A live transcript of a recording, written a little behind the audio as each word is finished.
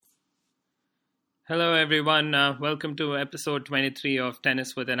Hello, everyone. Welcome to episode 23 of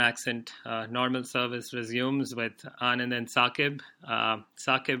Tennis with an Accent. Normal service resumes with Anand and Saqib.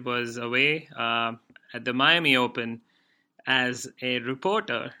 Saqib was away at the Miami Open as a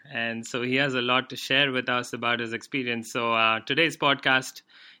reporter, and so he has a lot to share with us about his experience. So today's podcast,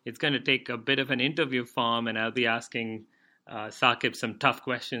 it's going to take a bit of an interview form, and I'll be asking Saqib some tough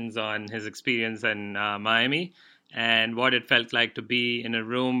questions on his experience in Miami and what it felt like to be in a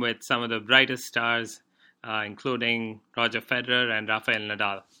room with some of the brightest stars, including Roger Federer and Rafael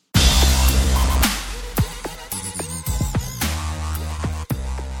Nadal.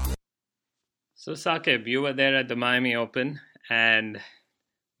 So Saqib, you were there at the Miami Open, and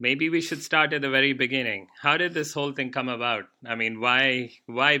maybe we should start at the very beginning. How did this whole thing come about? I mean, why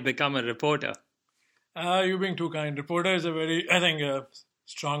become a reporter? You being too kind. Reporter is a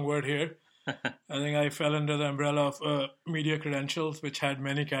strong word here. I think I fell under the umbrella of media credentials, which had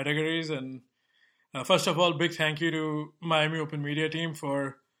many categories. And first of all, big thank you to Miami Open media team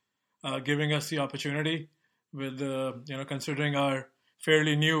for giving us the opportunity with, considering our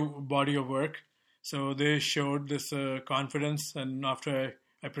fairly new body of work. So they showed this confidence. And after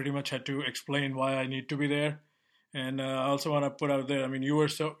I pretty much had to explain why I need to be there. And I also want to put out there, I mean, you were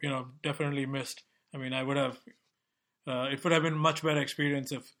definitely missed. I mean, it would have been much better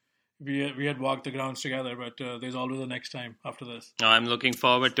experience if we had walked the grounds together, but there's always a next time after this. No, I'm looking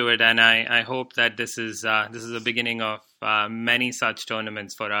forward to it, and I hope that this is the beginning of many such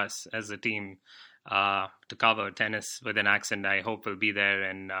tournaments for us as a team to cover tennis with an accent. I hope we'll be there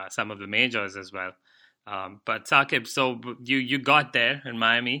in some of the majors as well. But Saqib, so you got there in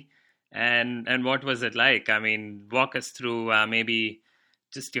Miami, and what was it like? I mean, walk us through maybe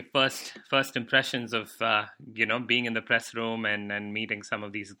just your first impressions of being in the press room and meeting some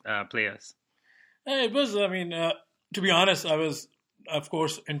of these players. It was, to be honest, I was, of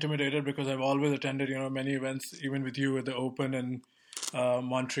course, intimidated because I've always attended, many events, even with you at the Open and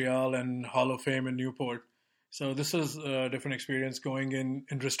Montreal and Hall of Fame in Newport. So this is a different experience going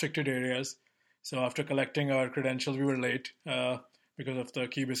in restricted areas. So after collecting our credentials, we were late because of the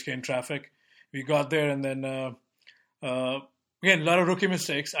Key Biscayne traffic. We got there and then... Again, a lot of rookie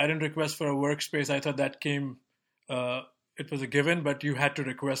mistakes. I didn't request for a workspace. I thought that came, it was a given, but you had to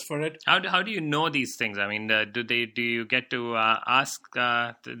request for it. How do you know these things? I mean, do you get to ask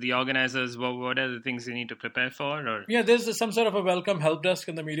the organizers what are the things you need to prepare for? Or? Yeah, there's some sort of a welcome help desk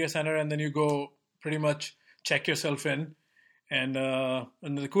in the media center, and then you go pretty much check yourself in. And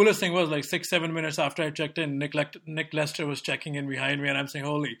the coolest thing was like 6-7 minutes after I checked in, Nick Lester was checking in behind me, and I'm saying,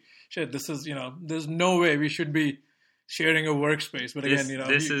 holy shit, this is, there's no way we should be sharing a workspace, but again,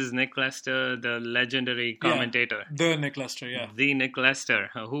 this is Nick Lester, the legendary commentator. Yeah, the Nick Lester, yeah. The Nick Lester,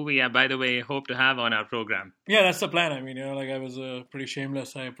 who we, by the way, hope to have on our program. Yeah, that's the plan. I mean, I was pretty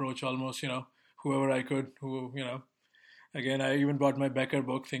shameless. I approached almost, whoever I could, again, I even bought my Becker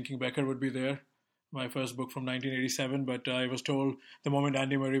book, thinking Becker would be there. My first book from 1987, but I was told the moment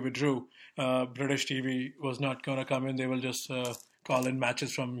Andy Murray withdrew, British TV was not going to come in. They will just call in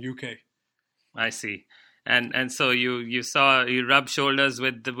matches from UK. I see. And so you rubbed shoulders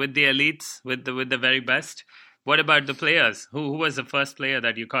with the elites, with the very best. What about the players? Who was the first player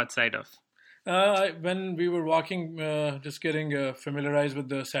that you caught sight of? When we were walking, just getting familiarized with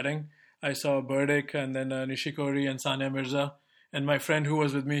the setting, I saw Burdick and then Nishikori and Sania Mirza. And my friend who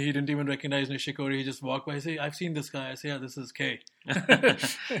was with me, he didn't even recognize Nishikori. He just walked by. I say, I've seen this guy. I say, yeah, this is K.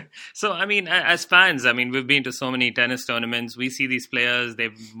 So, I mean, as fans, I mean, we've been to so many tennis tournaments. We see these players.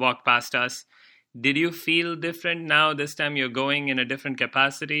 They've walked past us. Did you feel different now? This time you're going in a different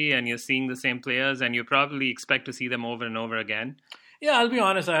capacity and you're seeing the same players and you probably expect to see them over and over again? Yeah, I'll be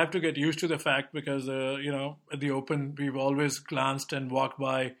honest. I have to get used to the fact because, at the Open, we've always glanced and walked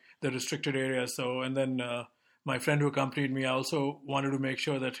by the restricted areas. So, and then my friend who accompanied me, I also wanted to make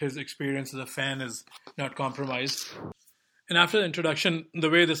sure that his experience as a fan is not compromised. And after the introduction, the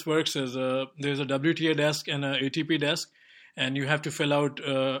way this works is there's a WTA desk and an ATP desk. And you have to fill out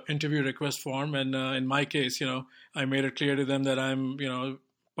interview request form. And in my case, I made it clear to them that I'm,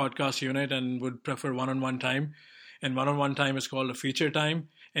 podcast unit and would prefer one-on-one time. And one-on-one time is called a feature time.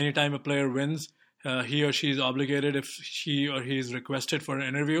 Anytime a player wins, he or she is obligated if she or he is requested for an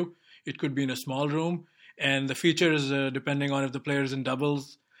interview. It could be in a small room. And the feature is depending on if the player is in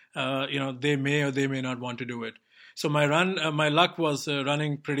doubles, they may or they may not want to do it. So my luck was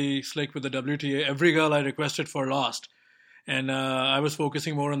running pretty slick with the WTA. Every girl I requested for lost. And I was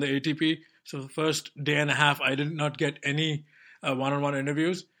focusing more on the ATP. So the first day and a half, I did not get any one-on-one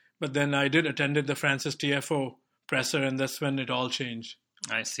interviews. But then I did attended the Francis TFO presser, and that's when it all changed.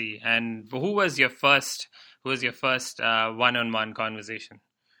 I see. And who was your first one-on-one conversation?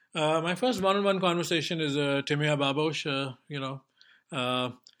 My first one-on-one conversation is Timea Babos.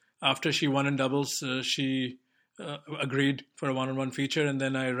 Uh, After she won in doubles, she agreed for a one-on-one feature, and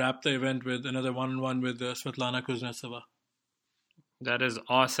then I wrapped the event with another one-on-one with Svetlana Kuznetsova. That is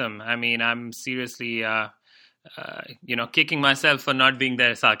awesome. I mean, I'm seriously, kicking myself for not being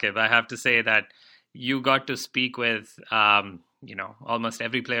there, Saqib. I have to say that you got to speak with, almost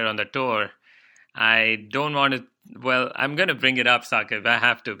every player on the tour. I don't want to, well, I'm going to bring it up, Saqib. I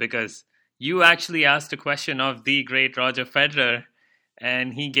have to, because you actually asked a question of the great Roger Federer,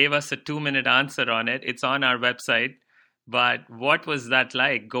 and he gave us a 2-minute answer on it. It's on our website. But what was that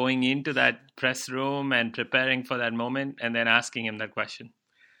like, going into that press room and preparing for that moment and then asking him that question?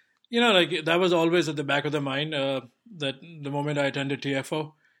 That was always at the back of the mind, that the moment I attended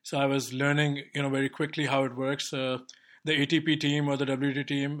TFO. So I was learning, very quickly how it works. The ATP team or the WT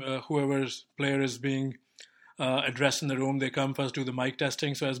team, whoever's player is being addressed in the room, they come first, do the mic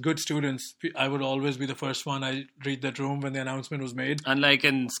testing. So as good students, I would always be the first one. I read that room when the announcement was made. Unlike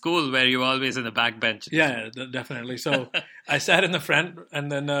in school where you're always in the back bench. Yeah, definitely. So I sat in the front,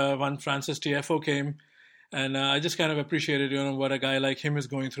 and then when Francis TFO came, and I just kind of appreciated, what a guy like him is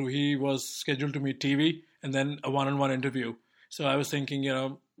going through. He was scheduled to meet TV and then a one-on-one interview. So I was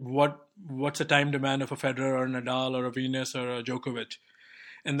thinking, what's the time demand of a Federer or a Nadal or a Venus or a Djokovic?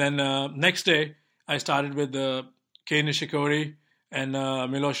 And then next day, I started with Kei Nishikori and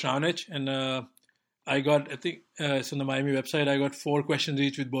Milos Raonic, and I got, I think, it's on the Miami website, I got 4 questions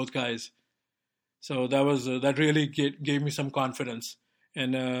each with both guys. So that was that really gave me some confidence.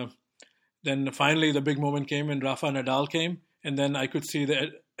 And then finally the big moment came when Rafa Nadal came, and then I could see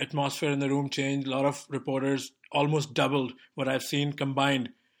the atmosphere in the room change. A lot of reporters almost doubled what I've seen combined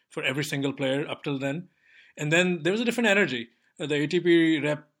for every single player up till then. And then there was a different energy. The ATP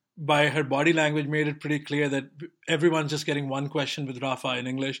rep, by her body language, made it pretty clear that everyone's just getting one question with Rafa in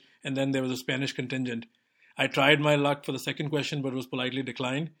English, and then there was a Spanish contingent. I tried my luck for the second question, but was politely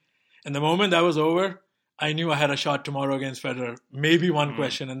declined. And the moment that was over, I knew I had a shot tomorrow against Federer. Maybe one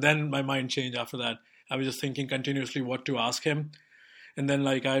question, and then my mind changed after that. I was just thinking continuously what to ask him. And then,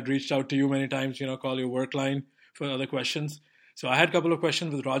 I had reached out to you many times, call your work line for other questions. So I had a couple of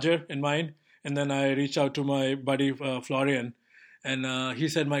questions with Roger in mind, and then I reached out to my buddy Florian, and he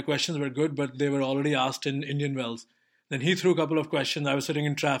said my questions were good, but they were already asked in Indian Wells. Then he threw a couple of questions. I was sitting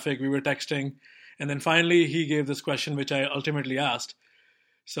in traffic. We were texting. And then finally he gave this question, which I ultimately asked.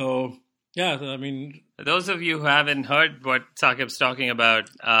 So, yeah, I mean... Those of you who haven't heard what Saqib's talking about,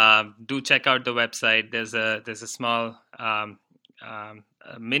 do check out the website. There's a small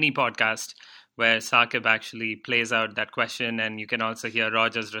mini podcast where Saqib actually plays out that question, and you can also hear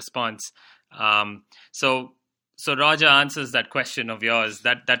Roger's response. So Roger answers that question of yours.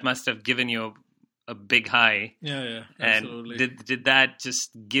 That must have given you a big high. Yeah, absolutely. And did that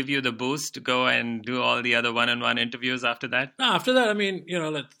just give you the boost to go and do all the other one-on-one interviews after that? No, after that, I mean,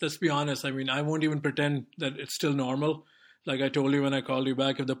 let's be honest. I mean, I won't even pretend that it's still normal. Like I told you when I called you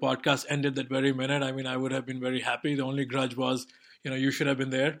back, if the podcast ended that very minute, I mean, I would have been very happy. The only grudge was, you should have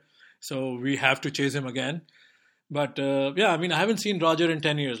been there. So we have to chase him again. But I mean, I haven't seen Roger in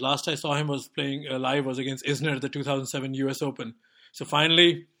 10 years. Last I saw him was playing live was against Isner at the 2007 US Open. So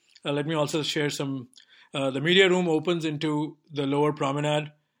finally, let me also share some. The media room opens into the lower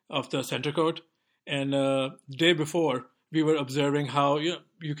promenade of the center court. And the day before, we were observing how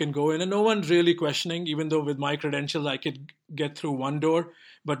you can go in, and no one's really questioning, even though with my credentials I could get through one door,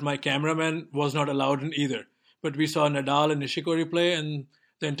 but my cameraman was not allowed in either. But we saw Nadal and Nishikori play, and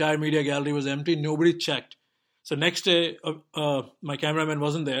the entire media gallery was empty. Nobody checked. So next day, my cameraman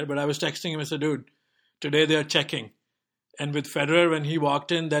wasn't there, but I was texting him. I said, dude, today they're checking. And with Federer, when he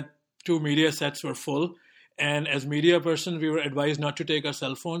walked in, that 2 media sets were full. And as media persons, we were advised not to take our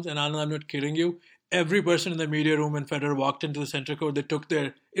cell phones. And I'm not kidding you. Every person in the media room when Federer walked into the center court, they took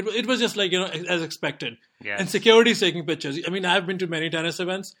their... It was just like, as expected. Yes. And security's taking pictures. I mean, I've been to many tennis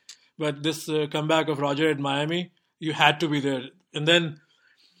events, but this comeback of Roger at Miami, you had to be there. And then...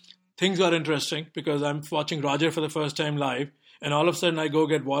 things got interesting because I'm watching Roger for the first time live, and all of a sudden I go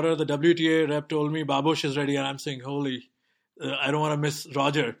get water. The WTA rep told me Babos is ready, and I'm saying, holy, I don't want to miss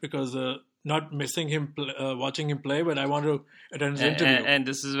Roger because not missing him, watching him play, but I want to attend his interview. And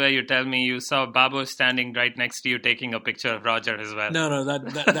this is where you tell me you saw Babos standing right next to you taking a picture of Roger as well. No,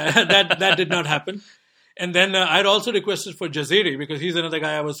 that did not happen. And then I'd also requested for Jaziri because he's another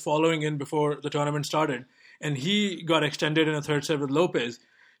guy I was following in before the tournament started, and he got extended in a third set with Lopez.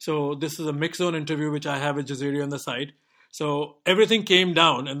 So this is a mix zone interview, which I have with Jaziri on the side. So everything came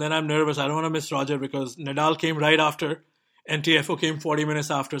down, and then I'm nervous. I don't want to miss Roger because Nadal came right after, and TFO came 40 minutes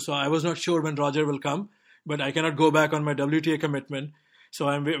after. So I was not sure when Roger will come, but I cannot go back on my WTA commitment. So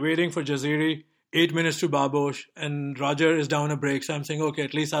I'm waiting for Jaziri, 8 minutes to Babosh, and Roger is down a break. So I'm saying, okay,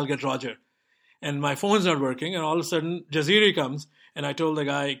 at least I'll get Roger. And my phone's not working, and all of a sudden Jaziri comes, and I told the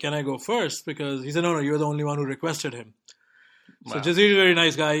guy, can I go first? Because he said, no, you're the only one who requested him. Wow. So Jaziri is a very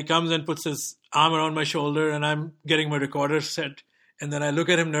nice guy. He comes and puts his arm around my shoulder, and I'm getting my recorder set. And then I look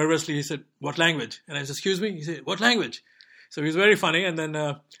at him nervously. He said, what language? And I said, excuse me? He said, what language? So he's very funny. And then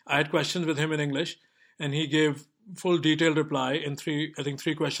I had questions with him in English, and he gave full detailed reply in three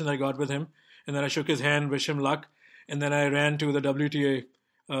questions I got with him. And then I shook his hand, wish him luck. And then I ran to the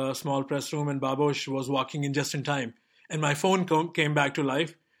WTA small press room, and Babosh was walking in just in time. And my phone came back to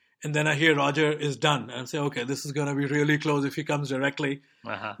life. And then I hear Roger is done. And I say, okay, this is going to be really close if he comes directly.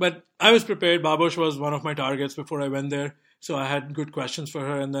 Uh-huh. But I was prepared. Babosh was one of my targets before I went there. So I had good questions for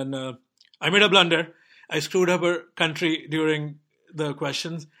her. And then I made a blunder. I screwed up her country during the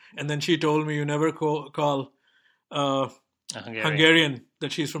questions. And then she told me, you never call Hungarian,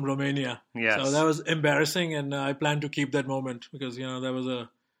 that she's from Romania. Yes. So that was embarrassing. And I plan to keep that moment because, that was a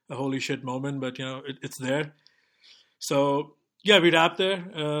holy shit moment. But, it's there. So... yeah, we wrapped there,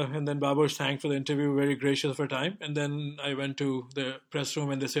 and then Babosh thanked for the interview, very gracious of her time. And then I went to the press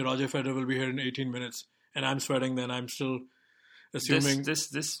room, and they say Roger Federer will be here in 18 minutes. And I'm sweating then. I'm still assuming...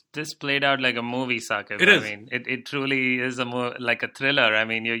 This played out like a movie, Saqib. It is. I mean, it truly is like a thriller. I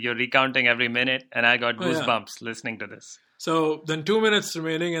mean, you're recounting every minute, and I got goosebumps listening to this. So then 2 minutes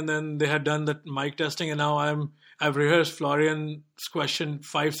remaining, and then they had done the mic testing, and now I've rehearsed Florian's question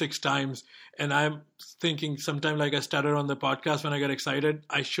 5-6 times, and I'm thinking sometimes like I stutter on the podcast when I get excited.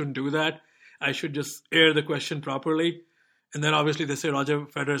 I shouldn't do that. I should just air the question properly. And then obviously they say Roger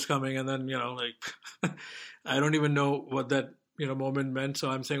Federer is coming, and then, I don't even know what that, moment meant. So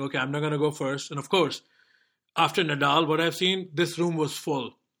I'm saying, okay, I'm not going to go first. And of course, after Nadal, what I've seen, this room was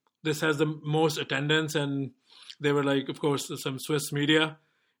full. This has the most attendance, and they were like, of course, some Swiss media,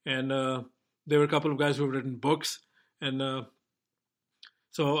 and there were a couple of guys who have written books. And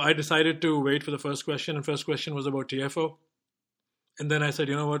so I decided to wait for the first question, and first question was about TFO. And then I said,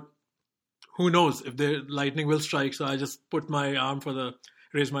 you know what, who knows if the lightning will strike. So I just raised my arm for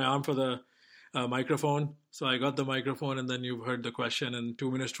the microphone. So I got the microphone, and then you heard the question in 2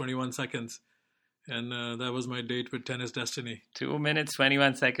 minutes, 21 seconds. And that was my date with Tennis Destiny. 2 minutes,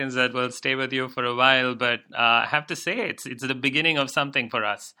 21 seconds that will stay with you for a while. But I have to say, it's the beginning of something for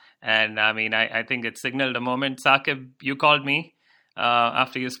us. And I mean, I think it signaled a moment. Saqib, you called me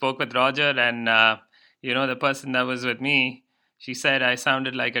after you spoke with Roger. And, the person that was with me, she said I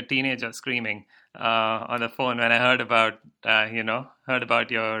sounded like a teenager screaming on the phone when I heard about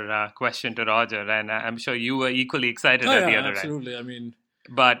your question to Roger. And I'm sure you were equally excited at the other absolutely. end. I mean...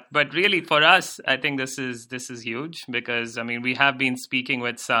 But really for us, I think this is huge because, I mean, we have been speaking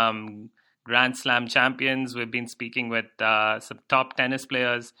with some Grand Slam champions. We've been speaking with some top tennis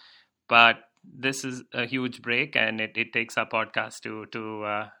players. But this is a huge break, and it takes our podcast to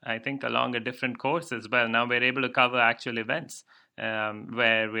I think, along a different course as well. Now we're able to cover actual events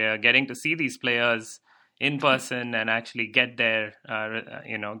where we're getting to see these players in person and actually get their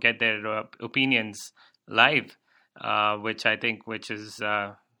opinions live. Which is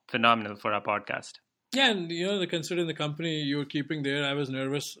phenomenal for our podcast. Yeah, and considering the company you were keeping there, I was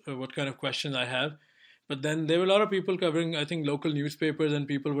nervous what kind of questions I have. But then there were a lot of people covering, I think, local newspapers, and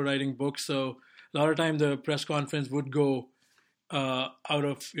people were writing books. So a lot of time the press conference would go out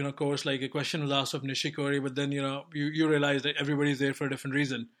of course. Like a question was asked of Nishikori, but then you realize that everybody's there for a different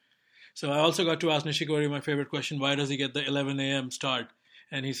reason. So I also got to ask Nishikori my favorite question: why does he get the 11 a.m. start?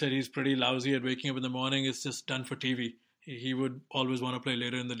 And he said he's pretty lousy at waking up in the morning. It's just done for TV. He would always want to play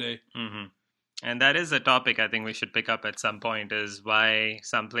later in the day. Mm-hmm. And that is a topic I think we should pick up at some point, is why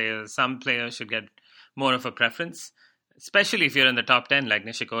some players should get more of a preference. Especially if you're in the top 10 like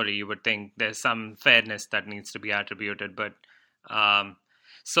Nishikori, you would think there's some fairness that needs to be attributed. But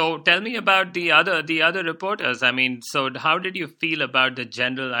so tell me about the other reporters. I mean, so how did you feel about the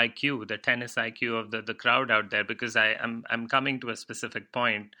general IQ, the tennis IQ of the crowd out there? Because I'm coming to a specific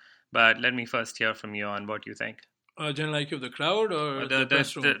point, but let me first hear from you on what you think. General IQ of the crowd or the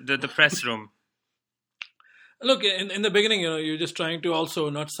press room? The press room. Look, in the beginning, you're just trying to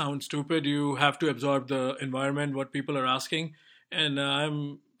also not sound stupid. You have to absorb the environment, what people are asking. And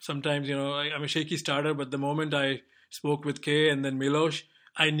I'm sometimes, I'm a shaky starter, but the moment I spoke with Kay and then Milos,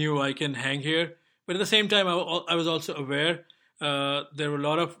 I knew I can hang here. But at the same time, I was also aware there were a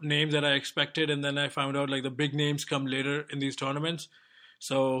lot of names that I expected, and then I found out like the big names come later in these tournaments.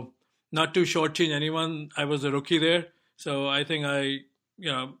 So not to shortchange anyone, I was a rookie there. So I think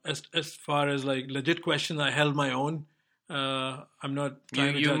as far as like legit questions, I held my own. I'm not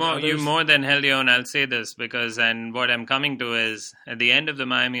trying to judge others. You more than held your own. I'll say this and what I'm coming to is at the end of the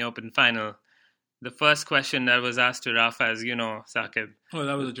Miami Open final, the first question that was asked to Rafa, as you know, Saqib. Oh,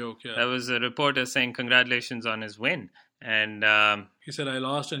 that was a joke. Yeah, that was a reporter saying congratulations on his win, and he said I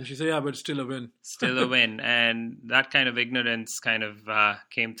lost, and she said, yeah, but still a win. Still a win, and that kind of ignorance kind of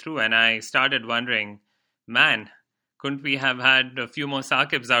came through, and I started wondering, man, couldn't we have had a few more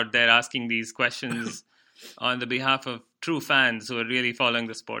Saqibs out there asking these questions on the behalf of true fans who are really following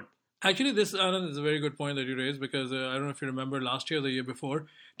the sport? Actually, this, Anand, is a very good point that you raised because I don't know if you remember last year, the year before,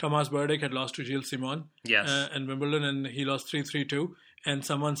 Thomas Berdych had lost to Gilles Simon in Wimbledon, and he lost 3-3-2. And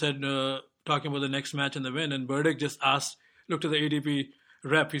someone said, talking about the next match and the win, and Berdych just looked at the ADP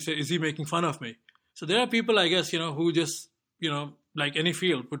rep. He said, is he making fun of me? So there are people, I guess, who just, like any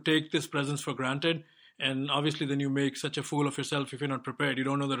field, would take this presence for granted. And obviously then you make such a fool of yourself if you're not prepared. You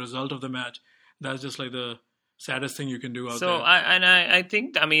don't know the result of the match. That's just like the saddest thing you can do out there. I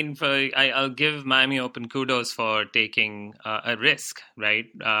think, I'll give Miami Open kudos for taking a risk, right?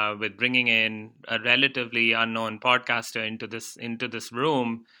 With bringing in a relatively unknown podcaster into this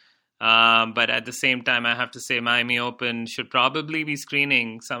room. But at the same time, I have to say Miami Open should probably be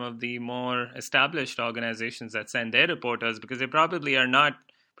screening some of the more established organizations that send their reporters, because they probably are not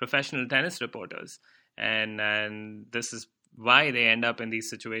professional tennis reporters. And this is why they end up in these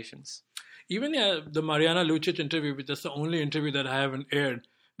situations. Even the Mariana Lucic interview, which is the only interview that I haven't aired,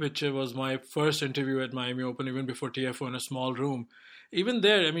 which was my first interview at Miami Open, even before TFO, in a small room. Even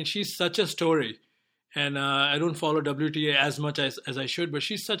there, she's such a story. And I don't follow WTA as much as I should, but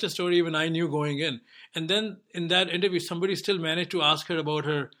she's such a story even I knew going in. And then in that interview, somebody still managed to ask her about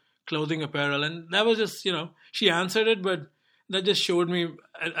her clothing apparel. And that was just, she answered it, but that just showed me,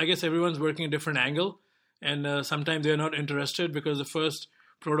 I guess everyone's working a different angle. And sometimes they're not interested because the first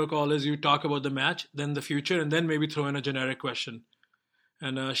protocol is you talk about the match, then the future, and then maybe throw in a generic question.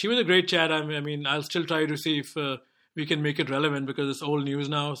 And she was a great chat. I'll still try to see if we can make it relevant because it's old news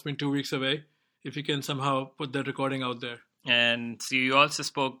now. It's been 2 weeks away. If you can somehow put that recording out there. And so you also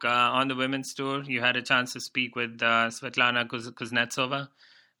spoke on the women's tour. You had a chance to speak with Svetlana Kuznetsova.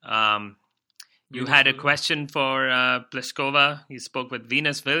 You had a question for Pliskova. You spoke with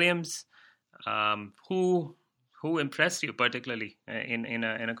Venus Williams. Who impressed you particularly in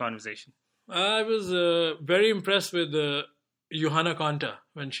a conversation? I was very impressed with Johanna Konta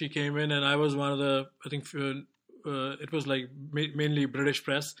when she came in, and I was one of the, I think it was like mainly British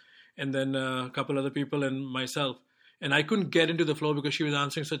press, and then a couple other people and myself. And I couldn't get into the flow because she was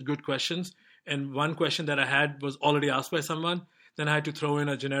answering such good questions. And one question that I had was already asked by someone. Then I had to throw in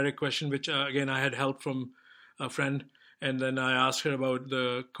a generic question, which again, I had help from a friend. And then I asked her about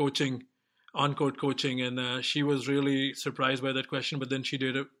the coaching, on-court coaching. And she was really surprised by that question. But then she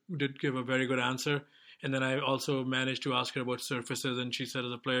did give a very good answer. And then I also managed to ask her about surfaces. And she said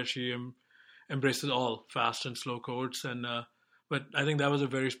as a player, she embraces all fast and slow courts. And but I think that was a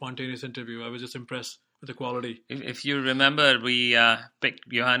very spontaneous interview. I was just impressed with the quality. If you remember, we picked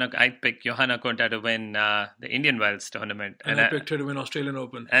Johanna. I picked Johanna Konta to win the Indian Wells tournament, and I picked her to win Australian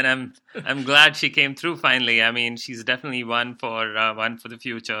Open. And I'm glad she came through finally. She's definitely one for the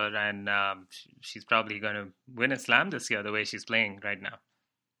future, and she's probably going to win a slam this year the way she's playing right now.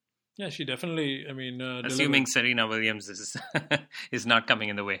 Yeah, she definitely. Assuming Serena Williams is not coming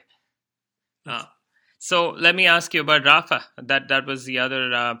in the way. So let me ask you about Rafa. That was the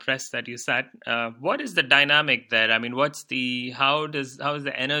other press that you sat. What is the dynamic there? How is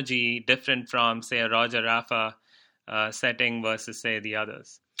the energy different from, say, a Roger Rafa setting versus, say, the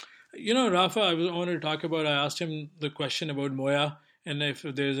others? Rafa, I wanted to talk about. I asked him the question about Moya and if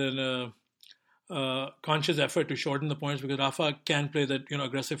there's a conscious effort to shorten the points because Rafa can play that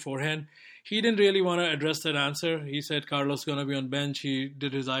aggressive forehand. He didn't really want to address that answer. He said Carlos is going to be on bench. He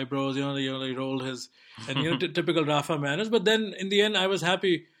did his eyebrows, he rolled his, and typical Rafa manners. But then in the end, I was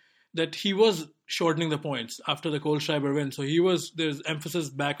happy that he was shortening the points after the Kohlschreiber win. So there's emphasis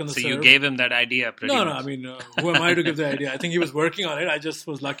back on the serve. So you gave him that idea pretty much. No, who am I to give the idea? I think he was working on it. I just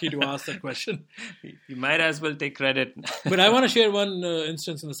was lucky to ask that question. You might as well take credit. But I want to share one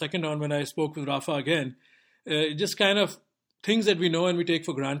instance in the second round when I spoke with Rafa again. Just kind of things that we know and we take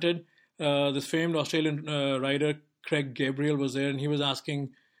for granted. This famed Australian rider, Craig Gabriel, was there, and he was asking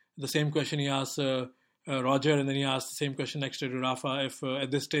the same question he asked Roger, and then he asked the same question next to Rafa, if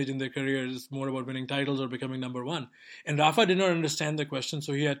at this stage in their career it's more about winning titles or becoming number one. And Rafa did not understand the question,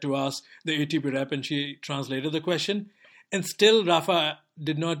 so he had to ask the ATP rep, and she translated the question. And still, Rafa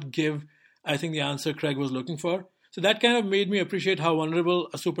did not give, I think, the answer Craig was looking for. So that kind of made me appreciate how vulnerable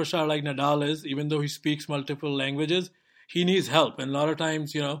a superstar like Nadal is, even though he speaks multiple languages. He needs help, and a lot of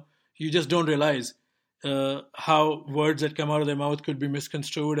times, you just don't realize. how words that come out of their mouth could be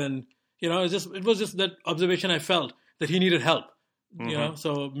misconstrued, and it was just that observation I felt that he needed help.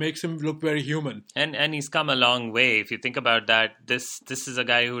 So it makes him look very human. And he's come a long way. If you think about that, this is a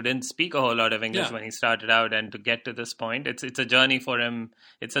guy who didn't speak a whole lot of English when he started out, and to get to this point, it's a journey for him.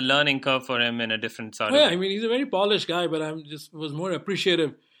 It's a learning curve for him in a different sort of way. I mean, he's a very polished guy, but was more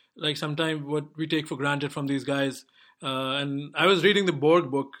appreciative. Like sometimes what we take for granted from these guys. And I was reading the Borg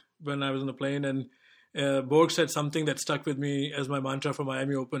book when I was on the plane, and Borg said something that stuck with me as my mantra for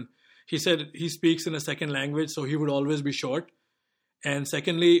Miami Open. He said he speaks in a second language, so he would always be short. And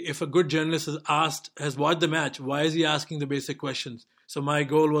secondly, if a good journalist has watched the match, why is he asking the basic questions? So my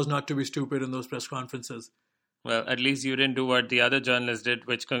goal was not to be stupid in those press conferences. Well, at least you didn't do what the other journalist did,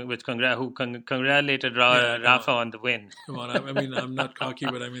 who congratulated Rafa on the win. Come on, I mean, I'm not cocky,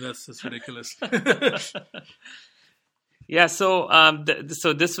 but I mean, that's just ridiculous. Yeah, so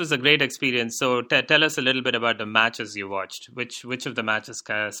so this was a great experience. So tell us a little bit about the matches you watched. Which of the matches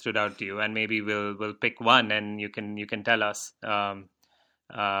stood out to you? And maybe we'll pick one, and you can tell us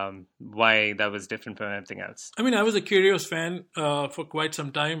why that was different from everything else. I mean, I was a Kyrgios fan for quite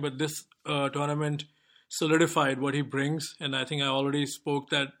some time, but this tournament solidified what he brings, and I think I already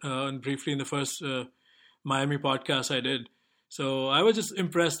spoke that briefly in the first Miami podcast I did. So I was just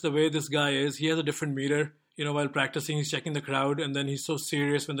impressed the way this guy is. He has a different meter. While practicing, he's checking the crowd, and then he's so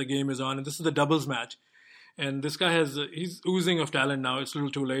serious when the game is on. And this is the doubles match. And this guy he's oozing of talent now. It's a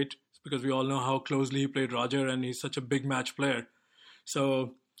little too late because we all know how closely he played Roger, and he's such a big match player.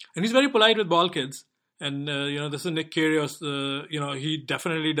 So, and he's very polite with ball kids. And, this is Nick Kyrgios. He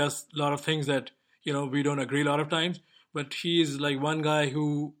definitely does a lot of things that, we don't agree a lot of times. But he's like one guy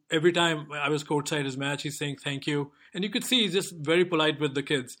who, every time I was courtside his match, he's saying thank you. And you could see he's just very polite with the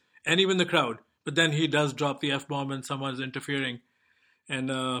kids and even the crowd. But then he does drop the F-bomb when someone's interfering.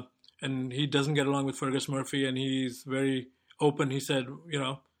 And he doesn't get along with Fergus Murphy, and he's very open. He said,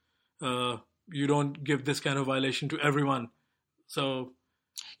 you don't give this kind of violation to everyone. So...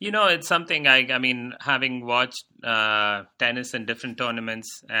 it's something I mean, having watched tennis in different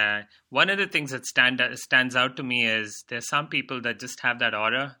tournaments, one of the things that stands out to me is there's some people that just have that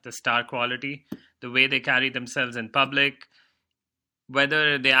aura, the star quality, the way they carry themselves in public,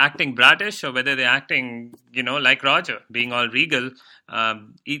 whether they're acting bratish or whether they're acting, like Roger, being all regal,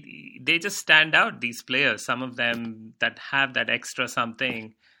 they just stand out, these players, some of them that have that extra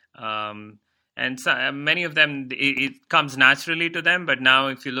something. And so, many of them, it comes naturally to them. But now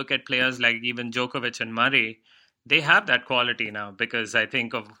if you look at players like even Djokovic and Murray, they have that quality now because I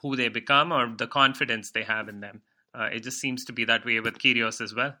think of who they become or the confidence they have in them. It just seems to be that way with Kyrgios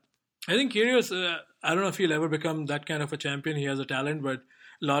as well. I think Kyrgios, I don't know if he'll ever become that kind of a champion. He has a talent, but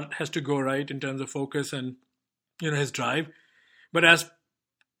a lot has to go right in terms of focus and, his drive. But as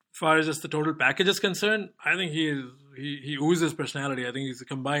far as just the total package is concerned, I think he oozes personality. I think he's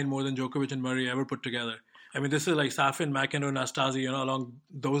combined more than Djokovic and Murray ever put together. I mean, this is like Safin, McEnroe, Nastase, along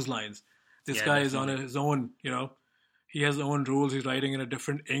those lines. This guy is on his own, He has his own rules. He's writing in a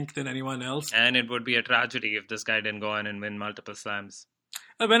different ink than anyone else. And it would be a tragedy if this guy didn't go on and win multiple slams.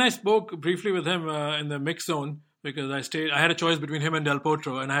 When I spoke briefly with him in the mix zone, because I had a choice between him and Del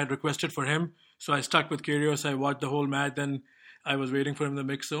Potro, and I had requested for him, so I stuck with Kyrgios. I watched the whole match, then I was waiting for him in the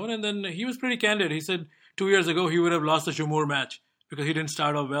mix zone, and then he was pretty candid. He said 2 years ago he would have lost the Shumur match because he didn't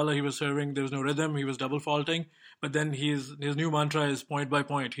start off well. He was serving, there was no rhythm, he was double faulting, but then his new mantra is point by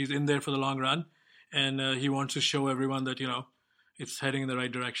point. He's in there for the long run, and he wants to show everyone that, it's heading in the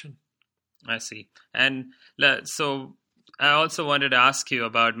right direction. I see. And so I also wanted to ask you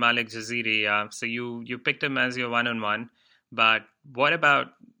about Malik Jaziri. So you picked him as your one-on-one, but what about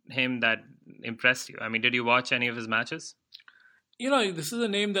him that impressed you? I mean, did you watch any of his matches? This is a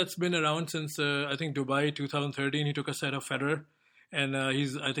name that's been around since, I think, Dubai 2013. He took a set of Federer, and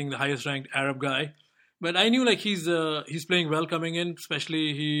he's, I think, the highest-ranked Arab guy. But I knew, he's playing well coming in,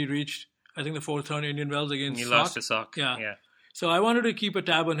 especially he reached, I think, the fourth round Indian Wells against He Sock. lost to Sock. Yeah. So I wanted to keep a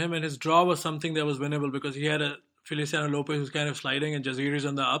tab on him, and his draw was something that was winnable because he had a Feliciano Lopez who's kind of sliding, and Jaziri's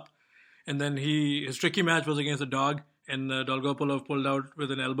on the up. And then his tricky match was against a dog, and Dolgopolov pulled out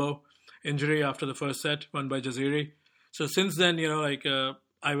with an elbow injury after the first set, won by Jaziri. So since then,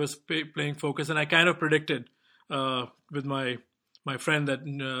 I was playing focus, and I kind of predicted with my friend that,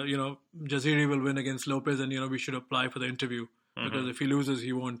 Jaziri will win against Lopez, and, we should apply for the interview. Because if he loses,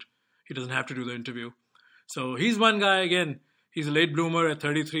 he doesn't have to do the interview. So he's one guy, again, he's a late bloomer at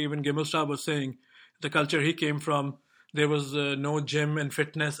 33. Even Gimelstob was saying the culture he came from, there was no gym and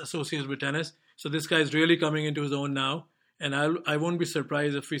fitness associated with tennis. So this guy is really coming into his own now. And I won't be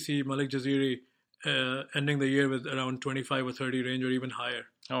surprised if we see Malik Jaziri ending the year with around 25 or 30 range or even higher.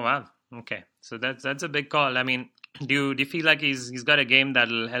 Oh, wow. Okay, so that's a big call. I mean, do you feel like he's got a game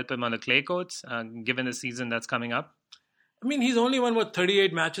that'll help him on the clay courts, given the season that's coming up? I mean, he's only won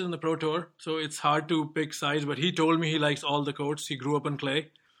 38 matches on the Pro Tour, so it's hard to pick size. But he told me he likes all the courts. He grew up on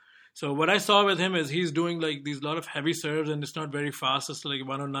clay. So what I saw with him is he's doing like these lot of heavy serves, and it's not very fast. It's like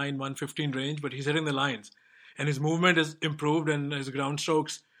 109, 115 range, but he's hitting the lines, and his movement is improved, and his ground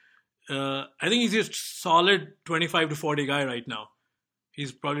strokes. I think he's just solid 25 to 40 guy right now.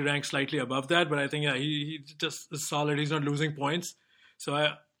 He's probably ranked slightly above that, but I think he just is solid. He's not losing points, so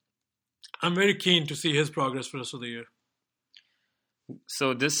I'm very keen to see his progress for the rest of the year.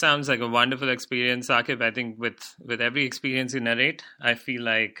 So this sounds like a wonderful experience, Saqib. I think with every experience you narrate, I feel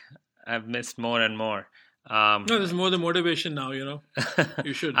like I've missed more and more. No, there's more the motivation now,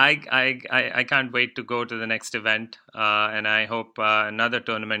 You should. I can't wait to go to the next event, and I hope another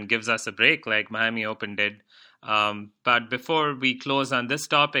tournament gives us a break like Miami Open did. But before we close on this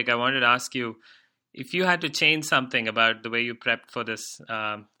topic, I wanted to ask you, if you had to change something about the way you prepped for this,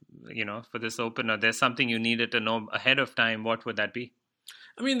 for this Open, or there's something you needed to know ahead of time, what would that be?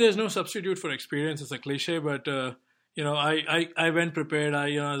 I mean, there's no substitute for experience. It's a cliche, but I went prepared.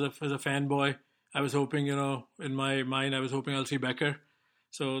 As a fanboy, I was hoping, in my mind, I was hoping I'll see Becker.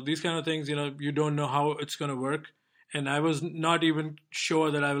 So these kind of things, you don't know how it's going to work. And I was not even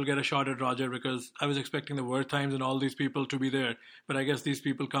sure that I will get a shot at Roger, because I was expecting the World Times and all these people to be there. But I guess these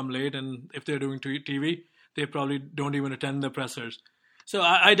people come late, and if they're doing TV, they probably don't even attend the pressers. So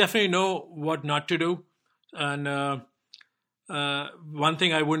I definitely know what not to do. And one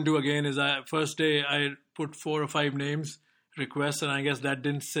thing I wouldn't do again is first day I put 4 or 5 names requests, and I guess that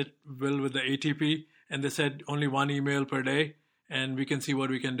didn't sit well with the ATP, and they said only 1 email per day, and we can see what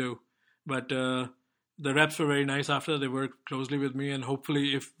we can do. But the reps were very nice after. They worked closely with me, and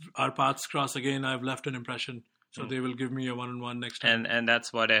hopefully if our paths cross again, I've left an impression. So they will give me a one-on-one next time. And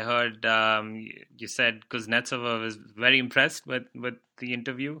that's what I heard. You said Kuznetsova was very impressed with the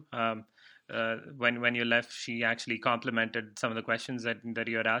interview. When you left, she actually complimented some of the questions that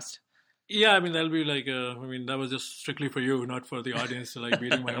you had asked. Yeah, I mean, that'll be like, that was just strictly for you, not for the audience,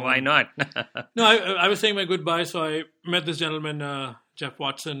 beating my own. Why not? No, I was saying my goodbye, so I met this gentleman, Jeff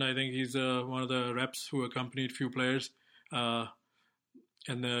Watson. I think he's one of the reps who accompanied few players, and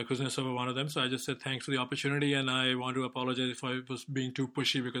Kuznetsova one of them. So I just said thanks for the opportunity, and I want to apologize if I was being too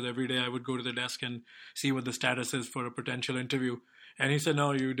pushy, because every day I would go to the desk and see what the status is for a potential interview. And he said,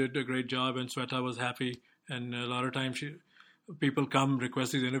 no, you did a great job, and Sweta was happy. And a lot of times people come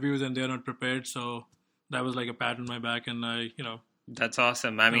request these interviews and they're not prepared, so that was like a pat on my back, and That's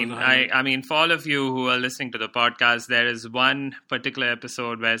awesome. I mean, for all of you who are listening to the podcast, there is one particular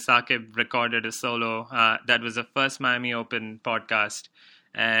episode where Saqib recorded a solo. That was the first Miami Open podcast,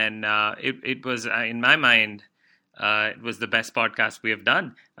 and it was, in my mind, it was the best podcast we have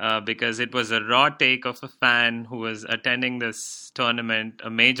done, because it was a raw take of a fan who was attending this tournament, a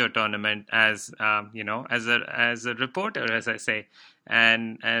major tournament, as a reporter, as I say,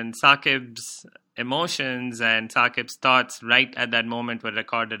 and Saqib's emotions and Saqib's thoughts right at that moment were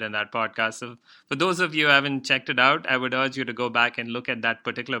recorded in that podcast. So for those of you who haven't checked it out, I would urge you to go back and look at that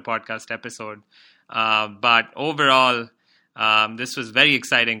particular podcast episode. But overall, this was very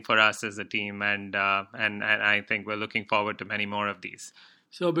exciting for us as a team, and I think we're looking forward to many more of these.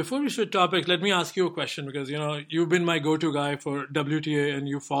 So before we switch topics, let me ask you a question, because you've been my go-to guy for WTA, and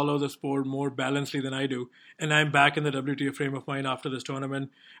you follow the sport more balancedly than I do, and I'm back in the WTA frame of mind after this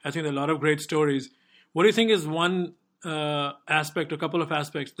tournament. I think there are a lot of great stories. What do you think is one aspect, a couple of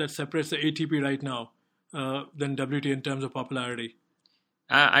aspects that separates the ATP right now than WTA in terms of popularity?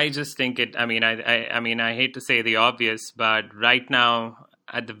 I just think it. I mean, I hate to say the obvious, but right now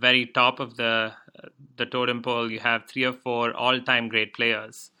at the very top of the totem pole, you have 3 or 4 all-time great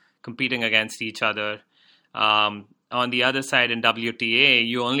players competing against each other. On the other side in WTA,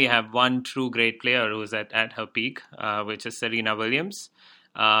 you only have one true great player who's at her peak, which is Serena Williams.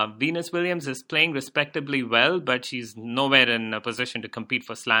 Venus Williams is playing respectably well, but she's nowhere in a position to compete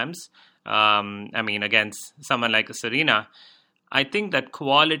for slams. Against someone like a Serena. I think that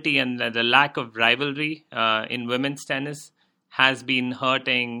quality and the lack of rivalry in women's tennis has been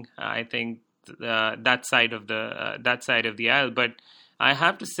hurting, I think, that side of the aisle. But I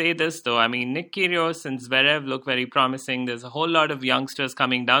have to say this, though. I mean, Nick Kyrgios and Zverev look very promising. There's a whole lot of youngsters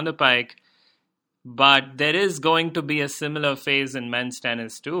coming down the pike. But there is going to be a similar phase in men's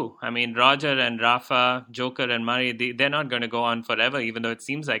tennis, too. I mean, Roger and Rafa, Joker and Murray, they're not going to go on forever, even though it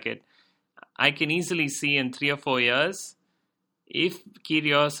seems like it. I can easily see in 3 or 4 years, if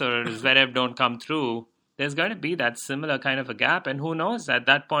Kyrgios or Zverev don't come through, there's going to be that similar kind of a gap. And who knows, at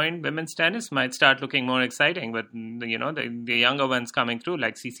that point, women's tennis might start looking more exciting with, the younger ones coming through,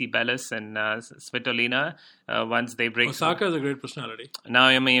 like Cici Bellis and Svitolina, once they break Osaka through. is a great personality.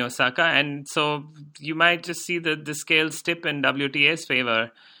 Naomi Osaka. And so you might just see the scales tip in WTA's favor.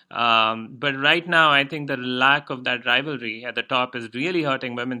 But right now, I think the lack of that rivalry at the top is really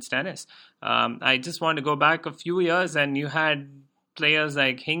hurting women's tennis. I just want to go back a few years, and you had players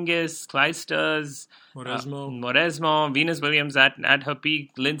like Hingis, Clijsters, Mauresmo, Venus Williams at her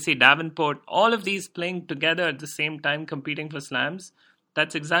peak, Lindsay Davenport, all of these playing together at the same time, competing for slams.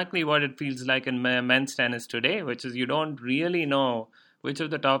 That's exactly what it feels like in men's tennis today, which is you don't really know which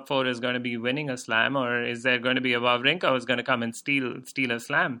of the top four is going to be winning a slam, or is there going to be a Wawrinka who's going to come and steal a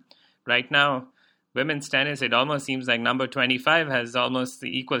slam. Right now, women's tennis, it almost seems like number 25 has almost the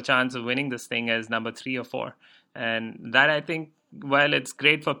equal chance of winning this thing as number 3 or 4. And that, I think, while it's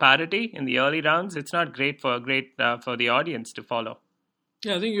great for parity in the early rounds, it's not great for the audience to follow.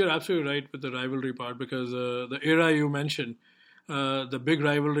 Yeah, I think you're absolutely right with the rivalry part, because the era you mentioned, the big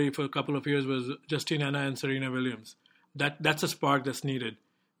rivalry for a couple of years was Justine Henin and Serena Williams. That's a spark that's needed.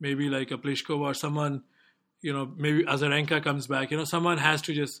 Maybe like a Pliskova or someone, maybe Azarenka comes back. Someone has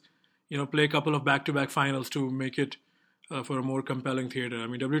to just, play a couple of back-to-back finals to make it for a more compelling theater. I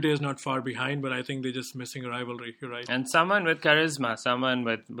mean, WTA is not far behind, but I think they're just missing a rivalry. You're right. And someone with charisma, someone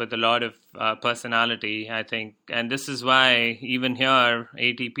with a lot of personality, I think. And this is why even here,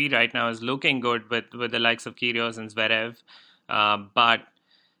 ATP right now is looking good with the likes of Kyrgios and Zverev. But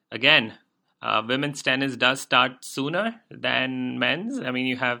again, women's tennis does start sooner than men's. I mean,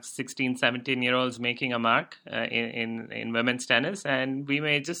 you have 16, 17-year-olds making a mark in women's tennis, and we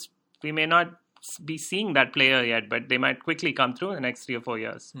may not be seeing that player yet, but they might quickly come through in the next 3 or 4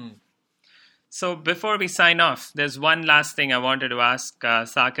 years. So before we sign off, there's one last thing I wanted to ask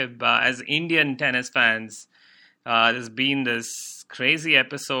Saqib. As Indian tennis fans, there's been this crazy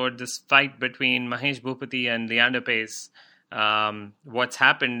episode, this fight between Mahesh Bhupathi and Leander Paes. What's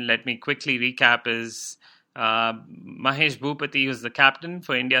happened, let me quickly recap, is Mahesh Bhupathi, who's the captain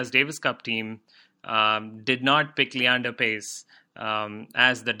for India's Davis Cup team, did not pick Leander Paes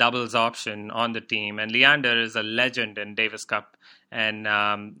as the doubles option on the team. And Leander is a legend in Davis Cup.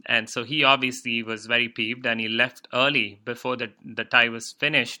 And so he obviously was very peeved, and he left early before the tie was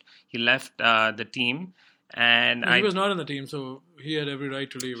finished. He left the team. And he was not on the team, so he had every right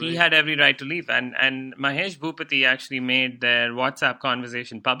to leave. He had every right to leave. And Mahesh Bhupathi actually made their WhatsApp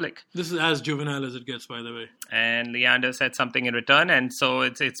conversation public. This is as juvenile as it gets, by the way. And Leander said something in return. And so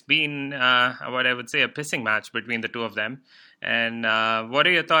it's been, what I would say, a pissing match between the two of them. And what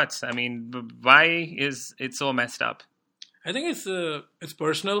are your thoughts? I mean, why is it so messed up? I think it's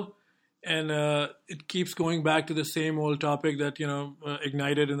personal. And it keeps going back to the same old topic that,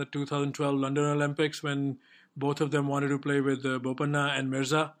 ignited in the 2012 London Olympics, when both of them wanted to play with Bopanna and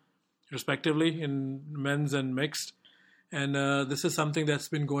Mirza, respectively, in men's and mixed. And this is something that's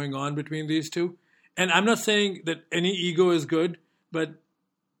been going on between these two. And I'm not saying that any ego is good, but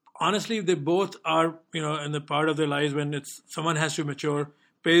honestly, they both are, in the part of their lives when someone has to mature.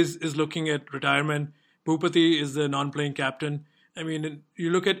 Paes is looking at retirement. Bhupathi is the non-playing captain. I mean, you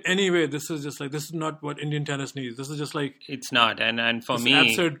look at anyway, this is not what Indian tennis needs. This is just like... It's not. And for me...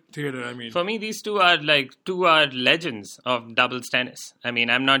 absurd theater, I mean. For me, these two are legends of doubles tennis. I mean,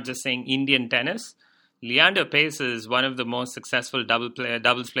 I'm not just saying Indian tennis. Leander Paes is one of the most successful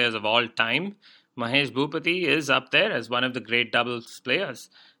doubles players of all time. Mahesh Bhupathi is up there as one of the great doubles players.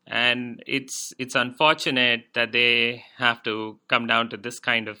 And it's unfortunate that they have to come down to this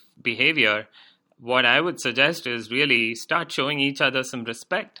kind of behavior. What I would suggest is really start showing each other some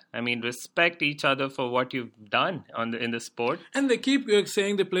respect. I mean, respect each other for what you've done in the sport. And they keep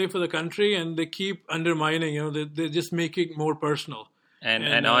saying they play for the country, and they keep undermining. They just make it more personal.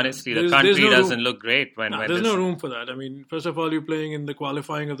 And honestly, the country doesn't look great when there's no room for that. I mean, first of all, you're playing in the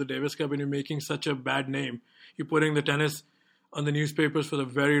qualifying of the Davis Cup, and you're making such a bad name. You're putting the tennis on the newspapers for the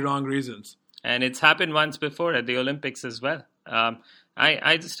very wrong reasons. And it's happened once before at the Olympics as well.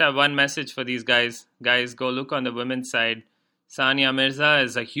 I just have one message for these guys. Guys, go look on the women's side. Sania Mirza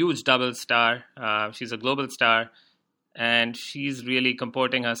is a huge double star. She's a global star, and she's really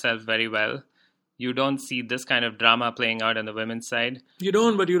comporting herself very well. You don't see this kind of drama playing out on the women's side. You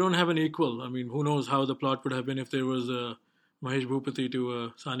don't, but you don't have an equal. I mean, who knows how the plot would have been if there was a Mahesh Bhupathi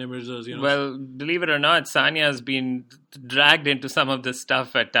to Sania Mirza's, Well, believe it or not, Sania has been dragged into some of this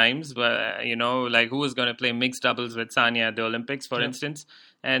stuff at times. But, like who was going to play mixed doubles with Sania at the Olympics, for instance.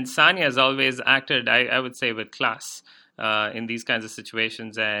 And Sania has always acted, I would say, with class in these kinds of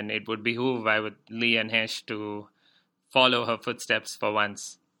situations. And it would behoove, Lee and Hesh to follow her footsteps for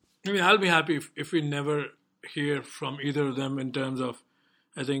once. I mean, I'll be happy if we never hear from either of them in terms of,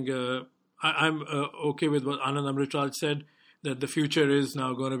 I think I'm okay with what Anand Amritraj said, that the future is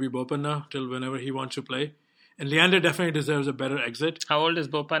now going to be Bopanna till whenever he wants to play. And Leander definitely deserves a better exit. How old is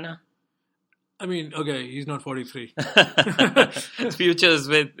Bopanna? I mean, okay, he's not 43. Futures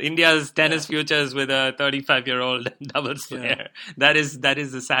with India's tennis futures with a 35-year-old doubles player. That is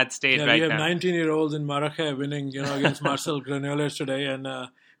the sad state right now. We have 19-year-olds in Marrakech winning, against Marcel Granollers today, and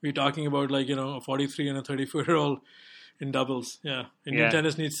we're talking about a 43 and a 34-year-old in doubles. Yeah, Indian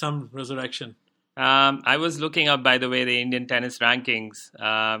tennis needs some resurrection. I was looking up, by the way, the Indian tennis rankings.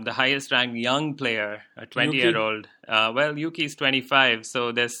 The highest ranked young player, a 20-year-old. Yuki's 25.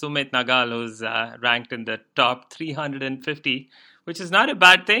 So there's Sumit Nagal, who's ranked in the top 350, which is not a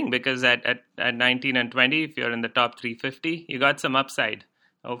bad thing because at 19 and 20, if you're in the top 350, you got some upside.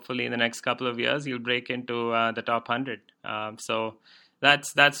 Hopefully in the next couple of years, you'll break into the top 100. So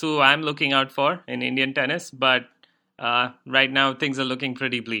that's who I'm looking out for in Indian tennis. But right now, things are looking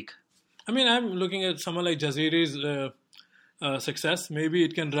pretty bleak. I mean, I'm looking at someone like Jaziri's success. Maybe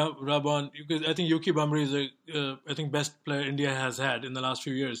it can rub on, because I think Yuki Bamri is the best player India has had in the last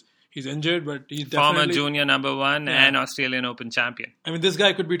few years. He's injured, but he's definitely... Former junior number one and Australian Open champion. I mean, this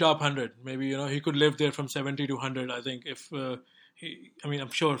guy could be top 100. Maybe, he could live there from 70 to 100, I think. If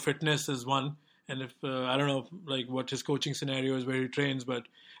I'm sure fitness is one. And if, I don't know, what his coaching scenario is, where he trains, but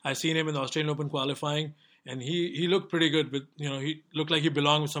I've seen him in the Australian Open qualifying. And he looked pretty good. With he looked like he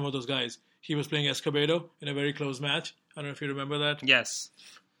belonged with some of those guys. He was playing Escobedo in a very close match. I don't know if you remember that. Yes.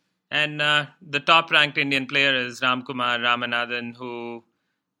 And the top-ranked Indian player is Ramkumar Ramanathan, who,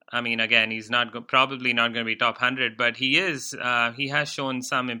 again, he's probably not going to be top 100, but he is. He has shown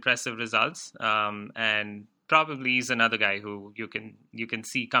some impressive results, and probably he's another guy who you can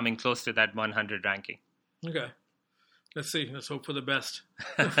see coming close to that 100 ranking. Okay. Let's see. Let's hope for the best.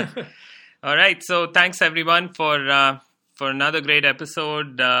 All right, so thanks everyone for another great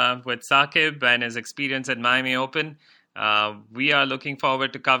episode with Saqib and his experience at Miami Open. We are looking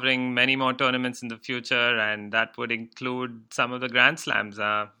forward to covering many more tournaments in the future, and that would include some of the Grand Slams.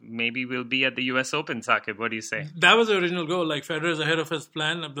 Maybe we'll be at the US Open, Saqib. What do you say? That was the original goal. Federer's ahead of his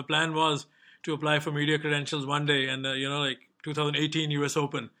plan. The plan was to apply for media credentials one day, and 2018 US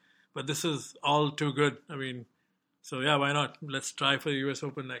Open. But this is all too good. So yeah, why not? Let's try for the US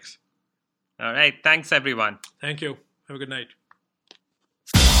Open next. All right. Thanks, everyone. Thank you. Have a good night.